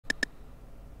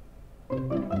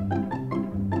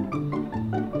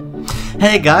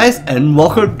Hey guys, and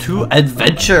welcome to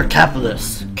AdVenture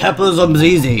Capitalist. Capitalism's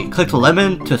easy. Click the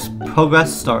lemon to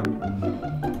progress start.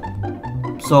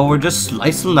 So we're just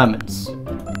slicing lemons.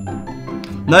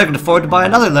 Now I can afford to buy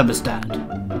another lemon stand.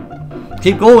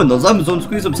 Keep going, those lemons don't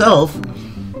squeeze themselves.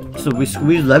 So we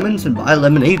squeeze lemons and buy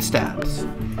lemonade stands.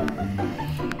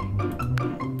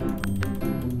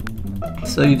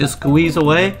 So you just squeeze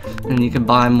away and you can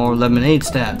buy more lemonade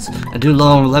stands and do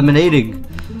longer lemonading.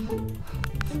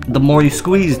 The more you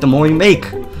squeeze, the more you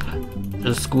make.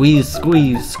 Just squeeze,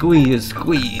 squeeze, squeeze,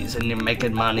 squeeze, and you're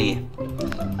making money.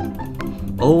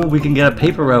 Oh, we can get a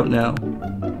paper route now.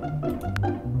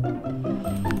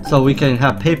 So we can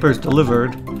have papers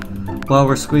delivered while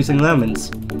we're squeezing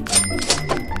lemons.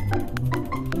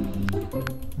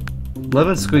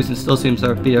 Lemon squeezing still seems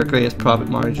to be our greatest profit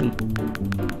margin.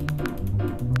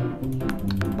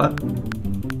 But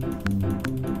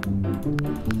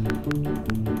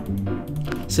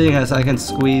seeing as I can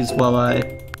squeeze while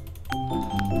I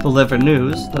deliver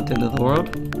news, not the end of the world.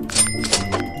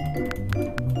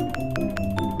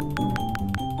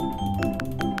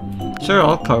 Sure,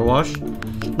 I'll car wash.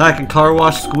 Now I can car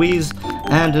wash, squeeze,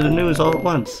 and do the news all at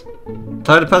once.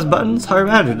 Tired to press buttons? Hire a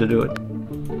manager to do it.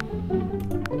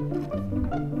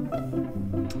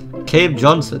 Cave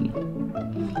Johnson.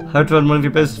 How to run one of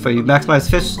your business for you. Maximize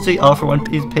efficiency, offer one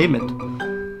piece payment.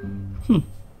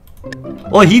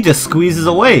 Oh, he just squeezes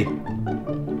away.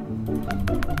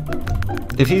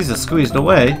 If he's just squeezed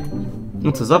away,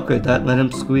 let's just upgrade that and let him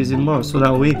squeeze even more. So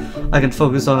now I can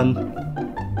focus on,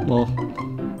 well,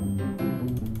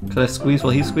 could I squeeze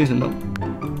while he's squeezing? No.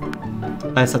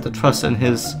 I just have to trust in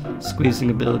his squeezing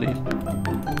ability.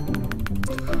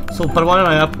 So, but why don't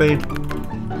I upgrade?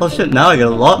 Oh shit, now I get a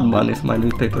lot of money for my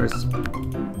newspapers.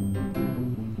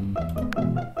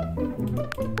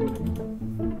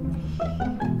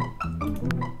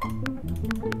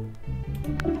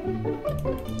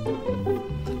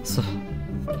 So,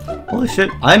 holy shit,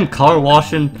 I'm car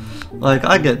washing. Like,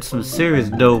 I get some serious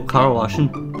dough car washing.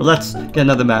 But let's get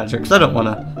another manager, because I don't want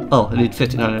to. Oh, I need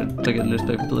 1,500 to get a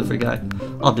newspaper delivery guy.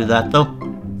 I'll do that though.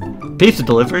 Pizza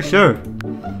delivery, sure.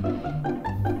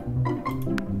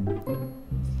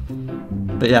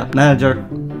 But yeah, manager,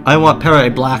 I want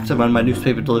Paradise Black to run my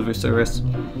newspaper delivery service.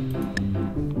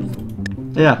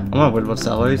 Yeah, I'm not worried about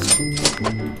salaries.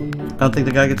 I don't think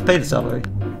the guy gets paid a salary.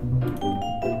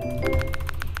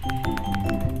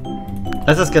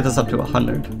 Let's just get this up to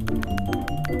 100.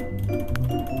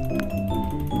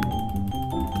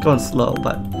 Going slow,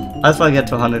 but that's why I get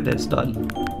to 100, it's done.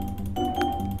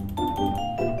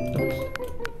 Oops.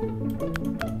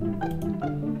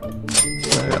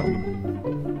 There we go.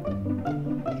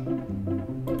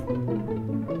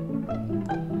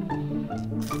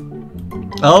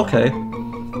 Oh, okay.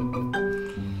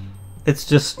 It's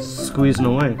just squeezing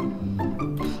away.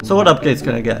 So what updates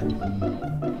can I get?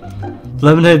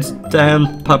 Lemonade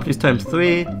stand properties times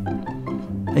 3.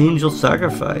 Angel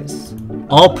sacrifice.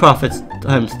 All profits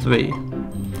times 3.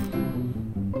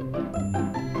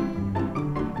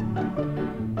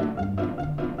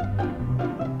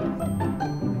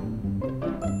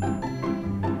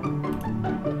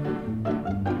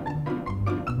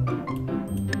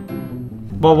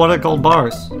 Well, what are gold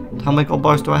bars? How many gold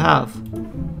bars do I have?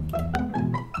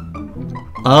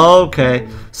 Okay,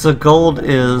 so gold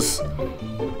is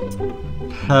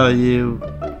how you...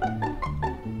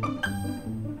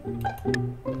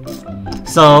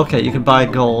 So, okay, you can buy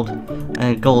gold,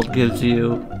 and gold gives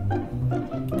you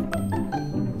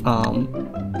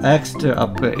extra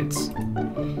upgrades.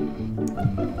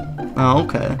 Oh,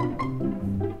 okay.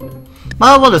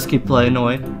 Well, we'll just keep playing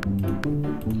away.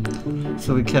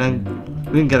 So we can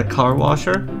get a car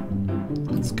washer.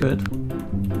 That's good.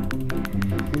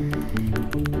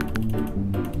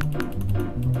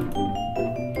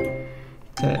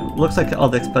 Okay, looks like all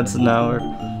the expenses now are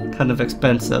kind of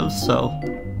expensive, so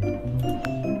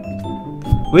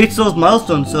reach those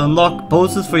milestones to unlock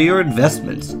bonuses for your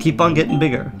investments. Keep on getting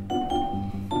bigger.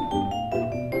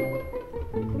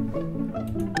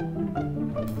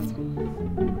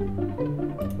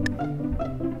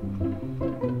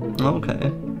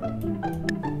 Okay.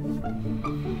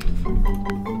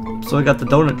 So we got the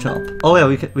donut shop. Oh yeah,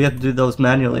 we have to do those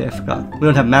manually, I forgot. We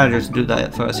don't have managers to do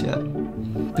that for us yet.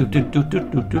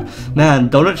 Man,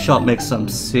 donut shop makes some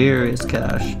serious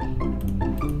cash.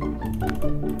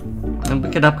 And we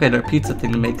can upgrade our pizza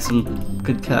thing to make some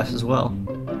good cash as well.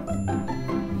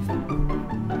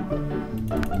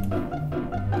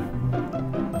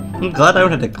 I'm glad I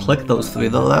don't have to click those 3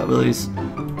 though, that really is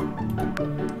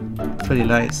pretty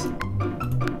nice.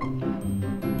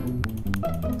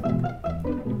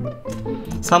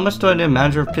 So how much do I need to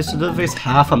manager pistol deliveries?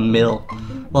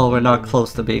 $500,000. Well, we're not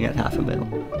close to being at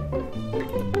 $500,000.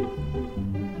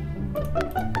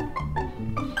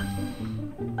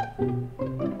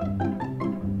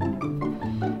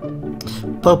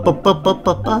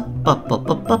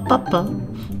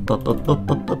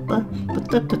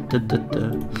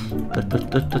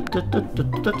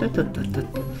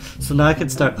 So now I can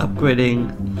start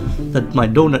upgrading my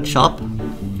donut shop.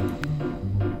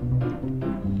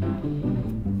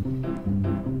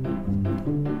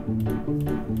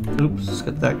 Oops, let's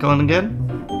get that going again.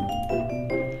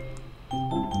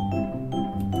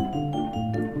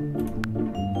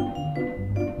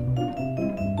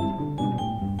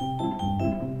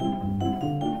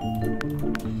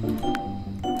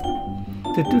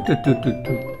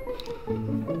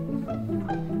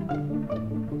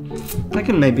 I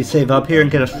can maybe save up here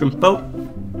and get a shrimp boat.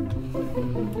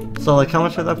 So like how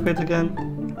much are the upgrades again?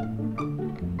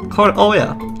 Oh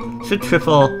yeah, should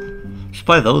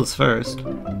buy those first.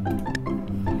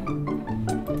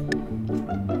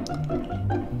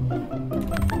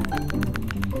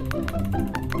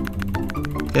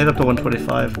 Get up to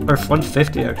 125, or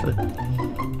 150 actually.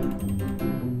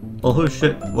 Oh holy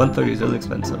shit, 130 is really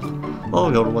expensive. Well,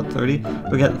 we'll go to 130.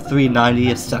 We get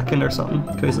 390 a second or something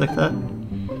crazy like that.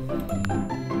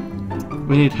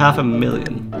 We need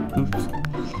 $500,000.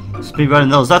 Oops. Speed running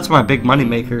those. That's my big money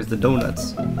makers, the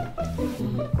donuts.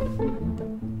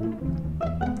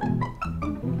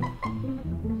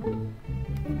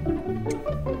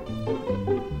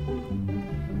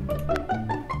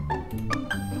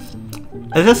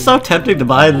 It's just so tempting to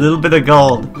buy a little bit of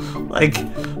gold. Like,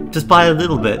 just buy a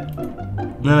little bit.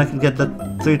 And then I can get the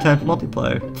 3 times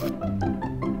multiplier.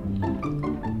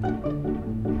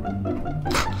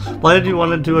 Why did you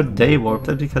want to do a day warp?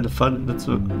 That'd be kind of fun. That's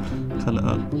what kind of.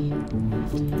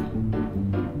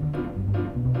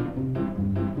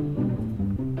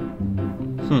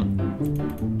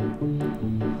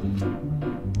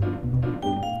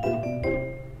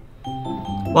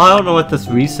 Well, I don't know what this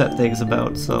reset thing's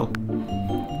about, so.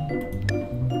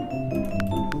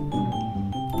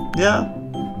 Yeah.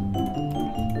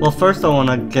 Well, first I want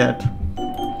to get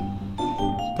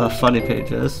the funny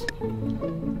pages.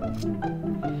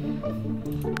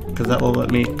 Because that will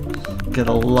let me get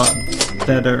a lot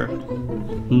better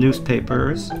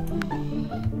newspapers.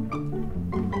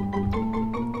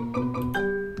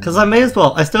 Because I may as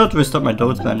well, I still have to restart my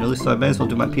doughs manually, so I may as well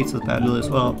do my pizzas manually as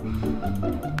well.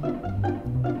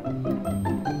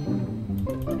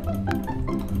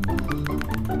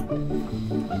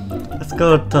 Let's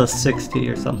go to 60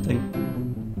 or something.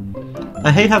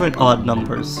 I hate having odd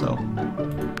numbers, so.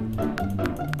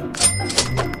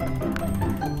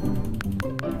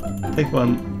 Take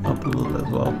one up a little bit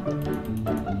as well.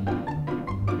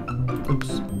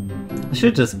 Oops. I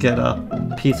should just get a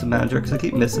pizza manager because I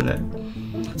keep missing it.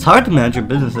 It's hard to manage your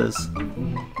businesses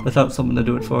without someone to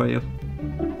do it for you.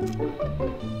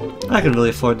 I can really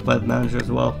afford to buy the manager as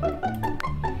well.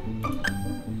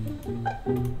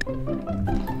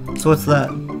 So what's that?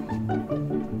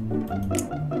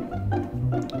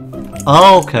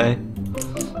 Oh, okay.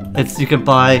 It's you can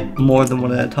buy more than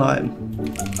one at a time.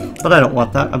 But I don't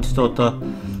want that. I'm still at the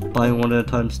buying one at a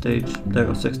time stage. There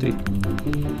goes 60.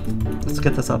 Let's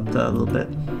get this up a little bit.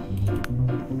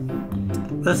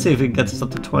 Let's see if we can get this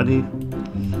up to 20.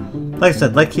 Like I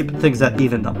said, like keeping things at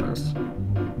even numbers.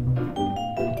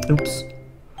 Oops.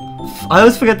 I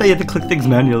always forget that you have to click things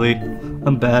manually.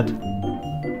 I'm bad.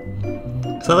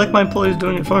 So I like my employees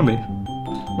doing it for me.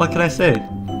 What can I say?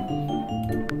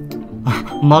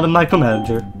 Modern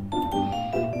micromanager.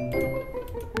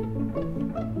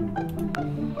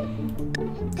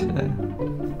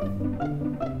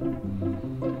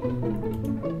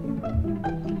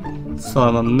 So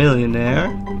I'm a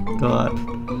millionaire, got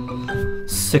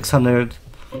 600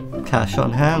 cash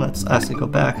on hand. Let's actually go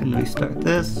back and restart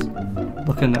this.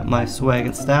 Looking at my swag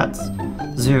and stats.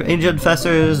 0 angel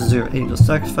infestors, 0 angel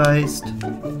sacrificed.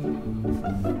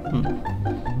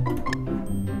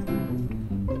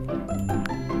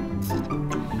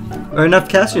 Earn enough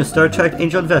cash and start attract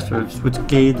angel investors, which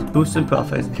gains boosts in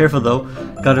profits. Careful though,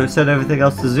 gotta set everything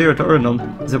else to 0 to earn them.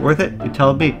 Is it worth it? You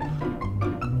tell me.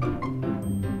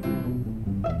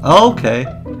 Okay.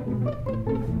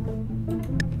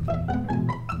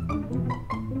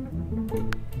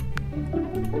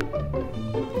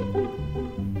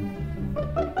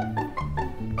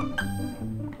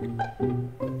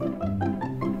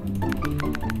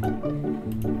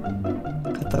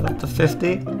 Got that up to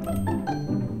 50.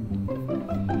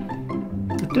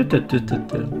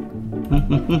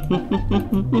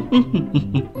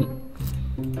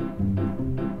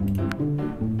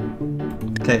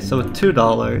 Okay, so with $2.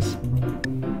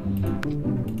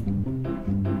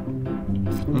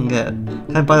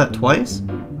 Can I buy that twice?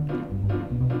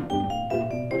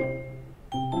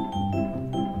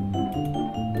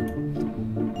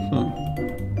 Hmm.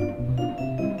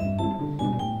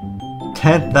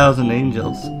 10,000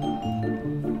 angels.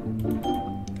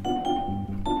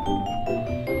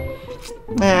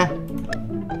 Eh.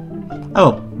 I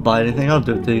won't buy anything. I'll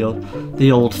do it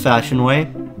the old-fashioned way.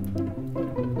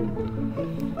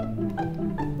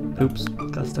 Oops,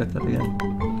 gotta start that again.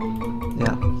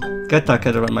 Yeah, get that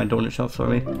guy to run my donut shop for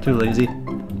me. Too lazy.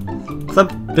 So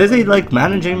I'm busy like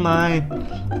managing my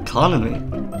economy.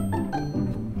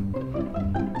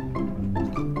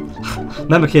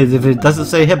 Remember kids, if it doesn't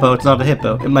say hippo, it's not a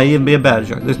hippo. It might even be a bad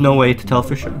shark. There's no way to tell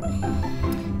for sure.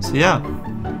 So yeah.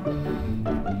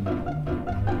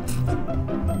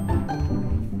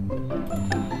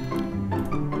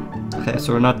 Okay,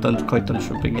 so we're not quite done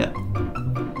shrimping yet.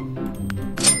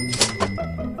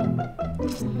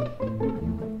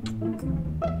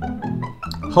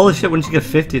 Holy shit, once you get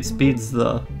 50, it speeds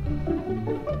the...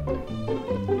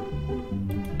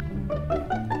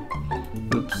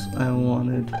 Oops, I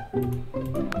wanted...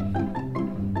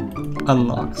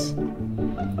 Unlocks.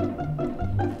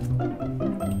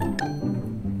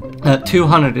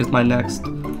 200 is my next.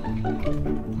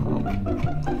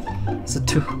 So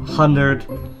 200...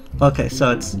 Okay,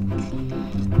 so it's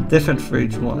different for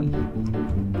each one.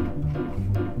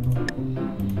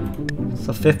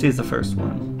 So 50 is the first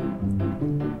one.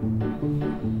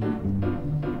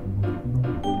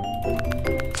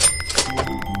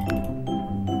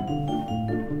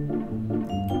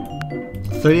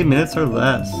 30 minutes or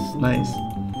less. Nice.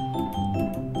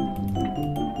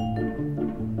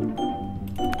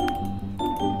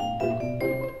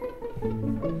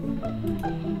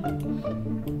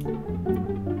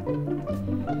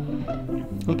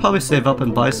 I'll probably save up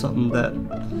and buy something that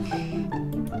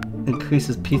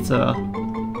increases pizza.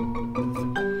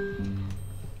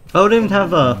 I would even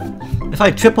have a... If I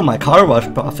triple my car wash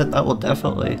profit, that will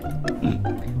definitely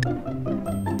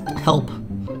help.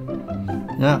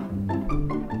 Yeah.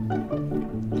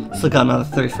 Still got another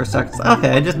 34 seconds. Okay,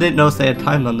 I just didn't notice they had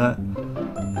time on that.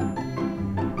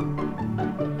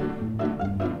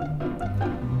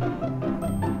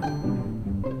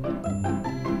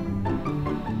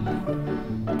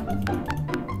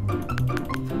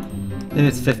 Maybe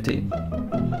it's 15.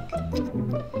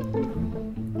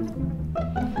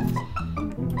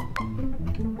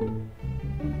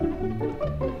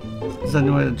 Is there any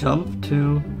way to jump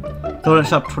to donut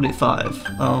shop 25?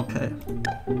 Oh, okay.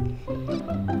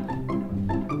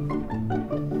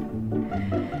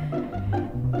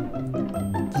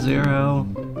 Zero.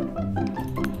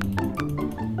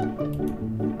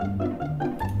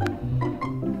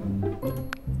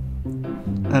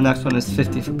 And the next one is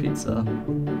 50 for pizza.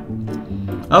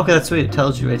 Okay, that's sweet. It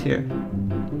tells you right here.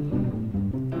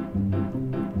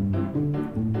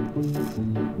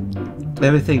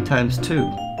 Everything times 2.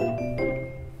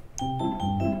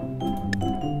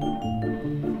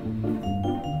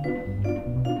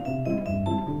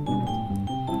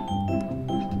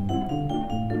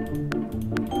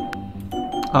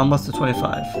 Almost to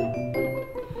 25.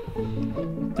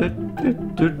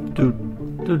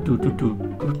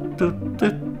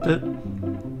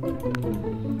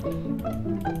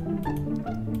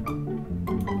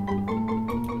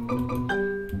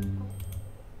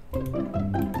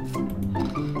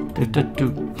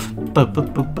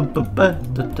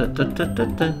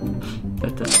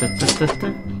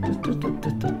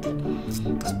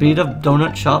 Speed of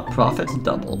donut shop profits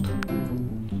doubled.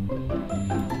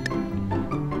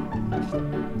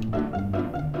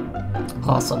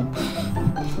 Awesome.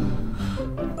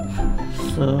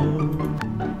 So,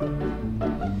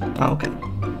 okay.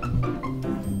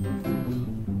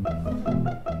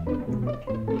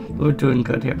 We're doing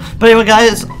good here. But anyway,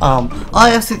 guys,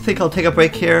 I actually think I'll take a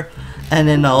break here, and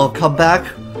then I'll come back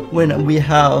when we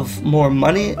have more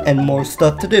money and more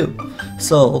stuff to do.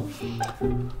 So,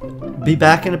 be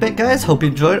back in a bit, guys. Hope you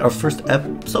enjoyed our first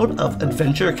episode of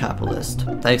Adventure Capitalist.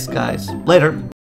 Thanks, guys. Later.